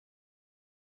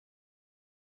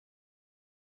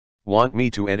Want me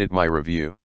to edit my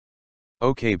review?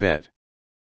 Okay, bet.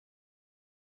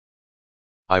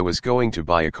 I was going to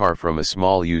buy a car from a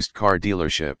small used car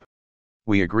dealership.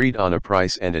 We agreed on a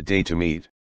price and a day to meet.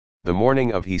 The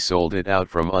morning of, he sold it out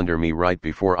from under me right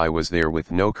before I was there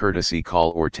with no courtesy call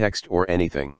or text or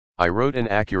anything. I wrote an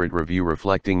accurate review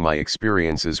reflecting my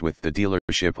experiences with the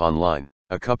dealership online.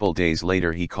 A couple days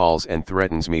later he calls and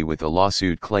threatens me with a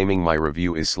lawsuit claiming my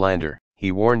review is slander.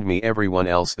 He warned me everyone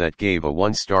else that gave a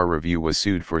 1-star review was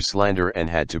sued for slander and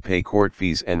had to pay court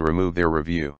fees and remove their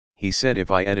review. He said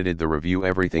if I edited the review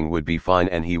everything would be fine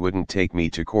and he wouldn't take me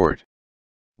to court.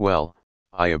 Well,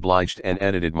 I obliged and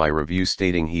edited my review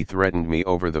stating he threatened me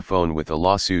over the phone with a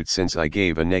lawsuit since I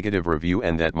gave a negative review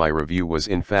and that my review was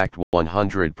in fact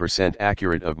 100%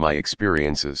 accurate of my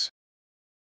experiences.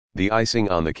 The icing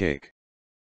on the cake.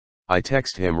 I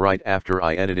texted him right after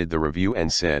I edited the review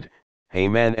and said, "Hey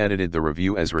man, edited the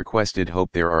review as requested,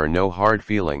 hope there are no hard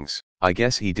feelings." I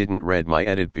guess he didn't read my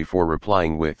edit before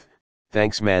replying with,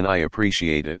 "Thanks man, I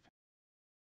appreciate it.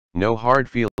 No hard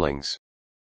feelings.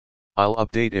 I'll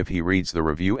update if he reads the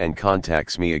review and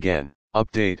contacts me again."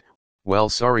 Update: well,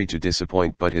 sorry to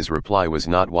disappoint, but his reply was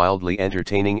not wildly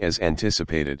entertaining as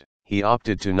anticipated. He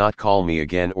opted to not call me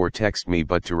again or text me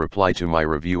but to reply to my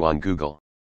review on Google.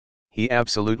 He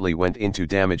absolutely went into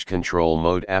damage control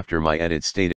mode after my edit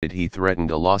stated he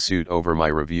threatened a lawsuit over my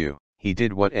review. He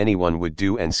did what anyone would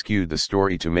do and skewed the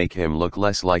story to make him look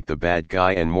less like the bad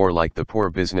guy and more like the poor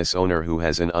business owner who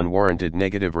has an unwarranted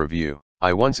negative review.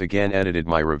 I once again edited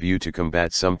my review to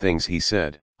combat some things he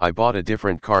said. I bought a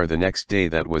different car the next day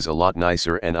that was a lot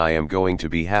nicer and I am going to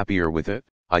be happier with it.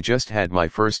 I just had my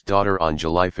first daughter on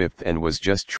July 5th and was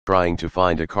just trying to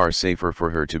find a car safer for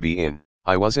her to be in.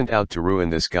 I wasn't out to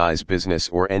ruin this guy's business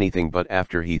or anything, but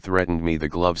after he threatened me the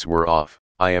gloves were off.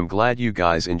 I am glad you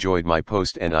guys enjoyed my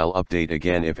post and I'll update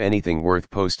again if anything worth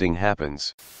posting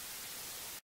happens.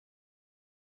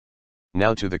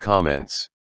 Now to the comments.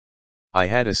 I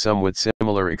had a somewhat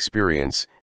similar experience,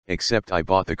 except I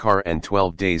bought the car and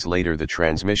 12 days later the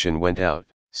transmission went out.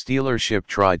 Dealership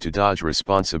tried to dodge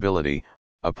responsibility.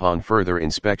 Upon further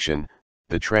inspection,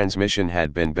 the transmission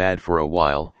had been bad for a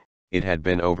while, it had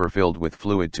been overfilled with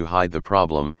fluid to hide the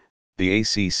problem, the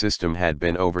AC system had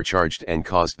been overcharged and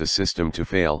caused the system to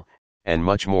fail, and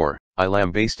much more. I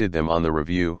lambasted them on the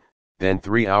review, then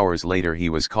 3 hours later he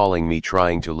was calling me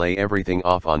trying to lay everything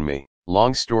off on me.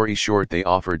 Long story short, they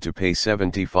offered to pay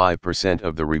 75%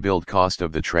 of the rebuild cost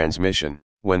of the transmission.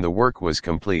 When the work was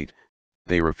complete,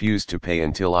 they refused to pay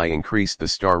until I increased the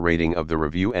star rating of the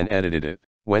review and edited it.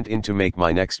 Went in to make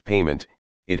my next payment,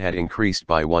 it had increased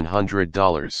by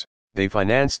 $100. They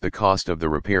financed the cost of the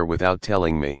repair without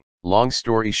telling me. Long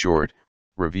story short,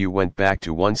 review went back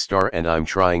to 1 star and I'm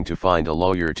trying to find a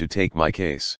lawyer to take my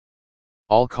case.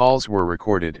 All calls were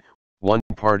recorded,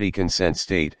 one-party consent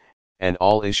state, and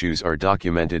all issues are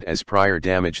documented as prior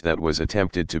damage that was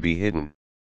attempted to be hidden.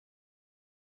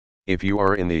 If you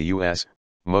are in the US,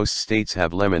 most states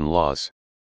have lemon laws.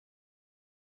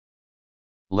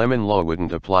 Lemon law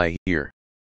wouldn't apply here.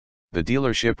 The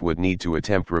dealership would need to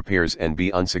attempt repairs and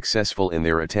be unsuccessful in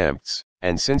their attempts,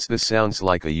 and since this sounds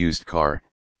like a used car,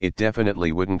 it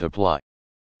definitely wouldn't apply.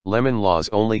 Lemon laws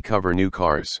only cover new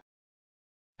cars.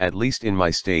 At least in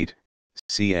my state,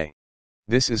 CA.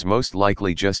 This is most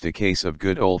likely just a case of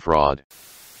good old fraud.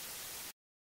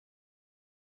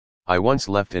 I once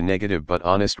left a negative but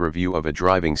honest review of a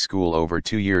driving school over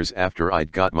 2 years after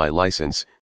I'd got my license,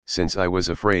 since I was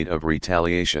afraid of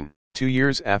retaliation. 2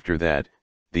 years after that,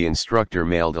 the instructor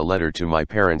mailed a letter to my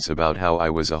parents about how I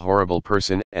was a horrible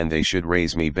person and they should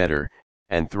raise me better,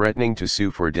 and threatening to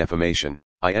sue for defamation.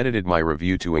 I edited my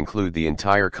review to include the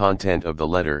entire content of the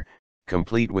letter,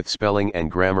 complete with spelling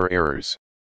and grammar errors.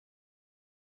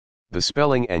 The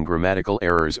spelling and grammatical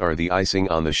errors are the icing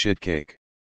on the shit cake.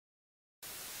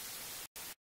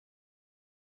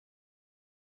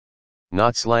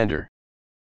 Not slander.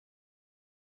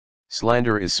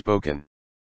 Slander is spoken.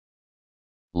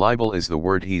 Libel is the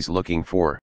word he's looking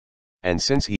for. And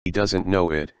since he doesn't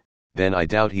know it, then I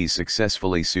doubt he's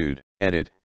successfully sued.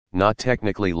 Edit: not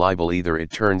technically libel either,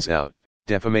 it turns out.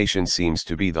 Defamation seems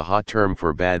to be the hot term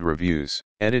for bad reviews.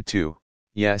 Edit 2: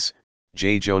 yes,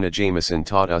 J. Jonah Jameson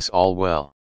taught us all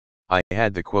well. I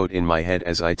had the quote in my head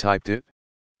as I typed it.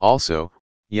 Also,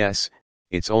 yes,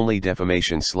 it's only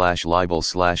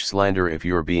defamation/libel/slander if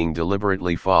you're being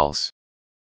deliberately false.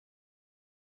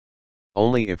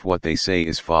 Only if what they say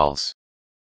is false.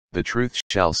 The truth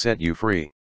shall set you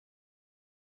free.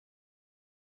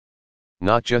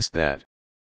 Not just that.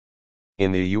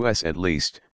 In the US at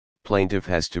least, plaintiff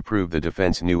has to prove the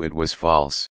defense knew it was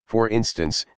false. For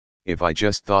instance, if I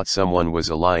just thought someone was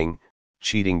a lying,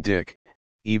 cheating dick,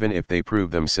 even if they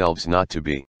prove themselves not to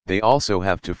be. They also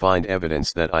have to find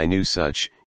evidence that I knew such,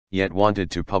 yet wanted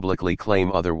to publicly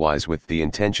claim otherwise with the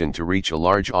intention to reach a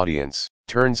large audience.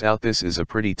 Turns out this is a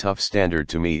pretty tough standard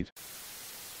to meet.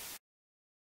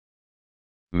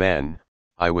 Man,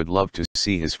 I would love to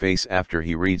see his face after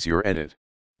he reads your edit.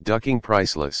 Ducking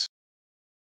priceless.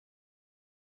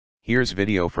 Here's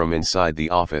video from inside the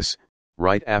office,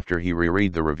 right after he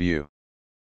reread the review.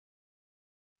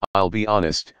 I'll be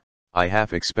honest, I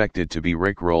half expected to be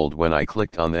rickrolled when I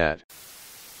clicked on that.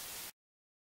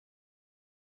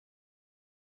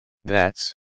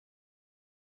 That's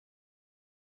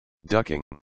ducking.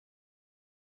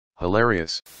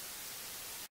 Hilarious.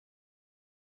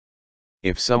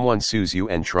 If someone sues you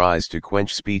and tries to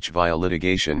quench speech via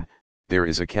litigation, there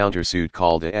is a countersuit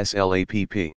called a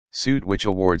SLAPP, suit which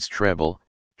awards treble,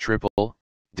 triple,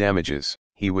 damages.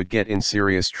 He would get in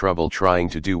serious trouble trying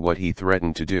to do what he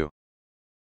threatened to do.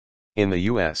 In the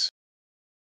US,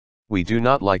 we do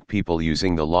not like people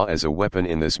using the law as a weapon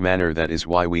in this manner. That is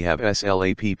why we have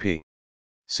SLAPP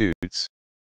suits.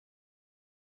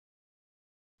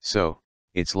 So,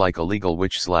 it's like a legal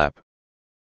witch slap.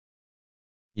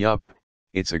 Yup,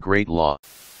 it's a great law.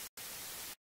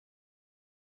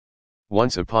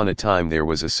 Once upon a time there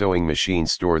was a sewing machine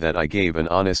store that I gave an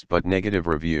honest but negative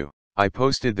review. I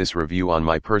posted this review on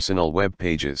my personal web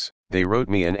pages. They wrote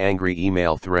me an angry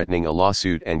email threatening a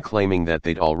lawsuit and claiming that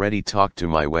they'd already talked to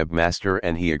my webmaster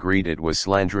and he agreed it was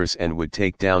slanderous and would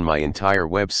take down my entire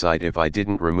website if I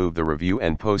didn't remove the review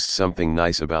and post something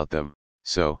nice about them.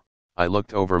 So, I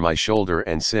looked over my shoulder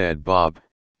and said, "Bob,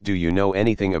 do you know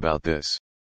anything about this?"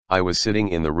 I was sitting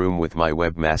in the room with my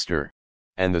webmaster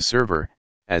and the server,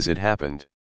 as it happened.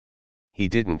 He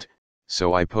didn't,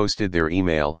 so I posted their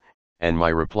email and my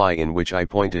reply in which I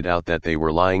pointed out that they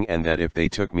were lying and that if they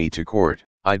took me to court,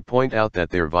 I'd point out that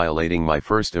they're violating my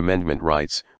First Amendment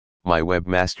rights. My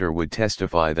webmaster would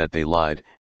testify that they lied,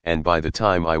 and by the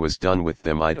time I was done with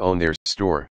them I'd own their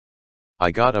store.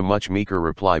 I got a much meeker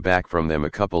reply back from them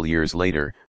a couple years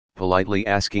later, politely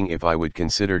asking if I would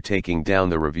consider taking down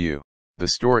the review. The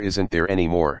store isn't there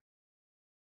anymore.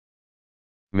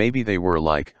 Maybe they were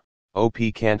like,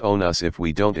 "OP can't own us if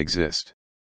we don't exist."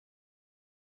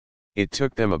 It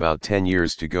took them about 10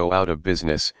 years to go out of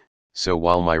business, so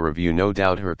while my review no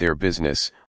doubt hurt their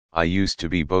business, I used to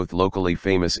be both locally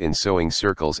famous in sewing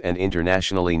circles and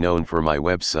internationally known for my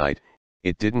website.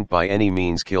 It didn't by any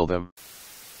means kill them.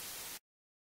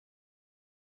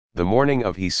 The morning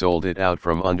of he sold it out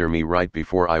from under me right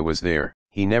before I was there.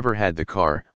 He never had the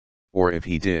car, or if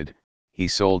he did, he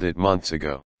sold it months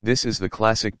ago. This is the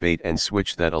classic bait and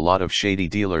switch that a lot of shady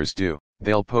dealers do.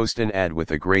 They'll post an ad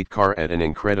with a great car at an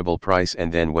incredible price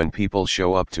and then when people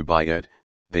show up to buy it,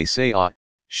 they say, "Ah,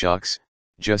 shucks,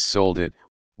 just sold it,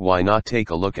 why not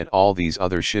take a look at all these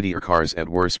other shittier cars at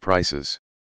worse prices?"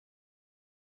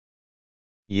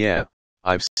 Yeah,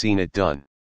 I've seen it done.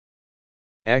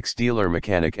 Ex-dealer,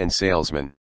 mechanic and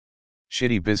salesman.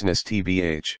 Shitty business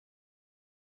tbh.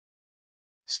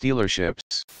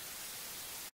 Stealerships.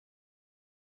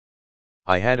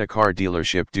 I had a car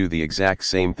dealership do the exact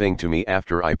same thing to me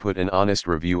after I put an honest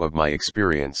review of my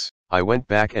experience. I went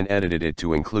back and edited it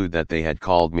to include that they had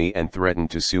called me and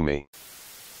threatened to sue me.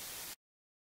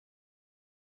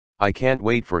 I can't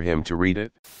wait for him to read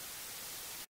it.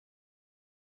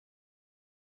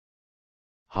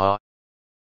 I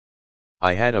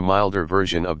had a milder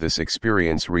version of this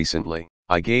experience recently.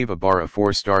 I gave a bar a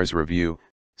 4 stars review,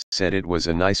 said it was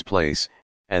a nice place,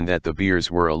 and that the beers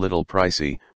were a little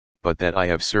pricey, but that I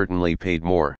have certainly paid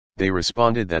more. They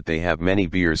responded that they have many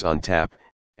beers on tap,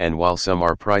 and while some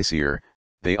are pricier,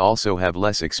 they also have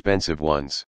less expensive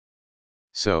ones.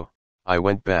 So, I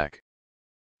went back.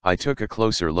 I took a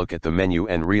closer look at the menu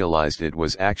and realized it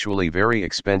was actually very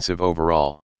expensive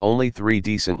overall. Only 3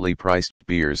 decently priced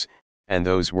beers, and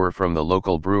those were from the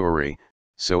local brewery,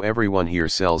 so everyone here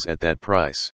sells at that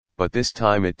price. But this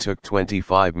time it took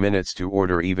 25 minutes to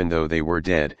order even though they were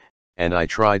dead, and I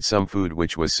tried some food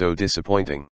which was so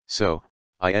disappointing. So,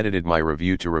 I edited my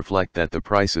review to reflect that the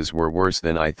prices were worse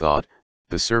than I thought,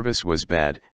 the service was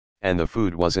bad, and the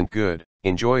food wasn't good.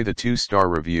 Enjoy the 2-star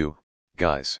review,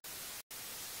 guys.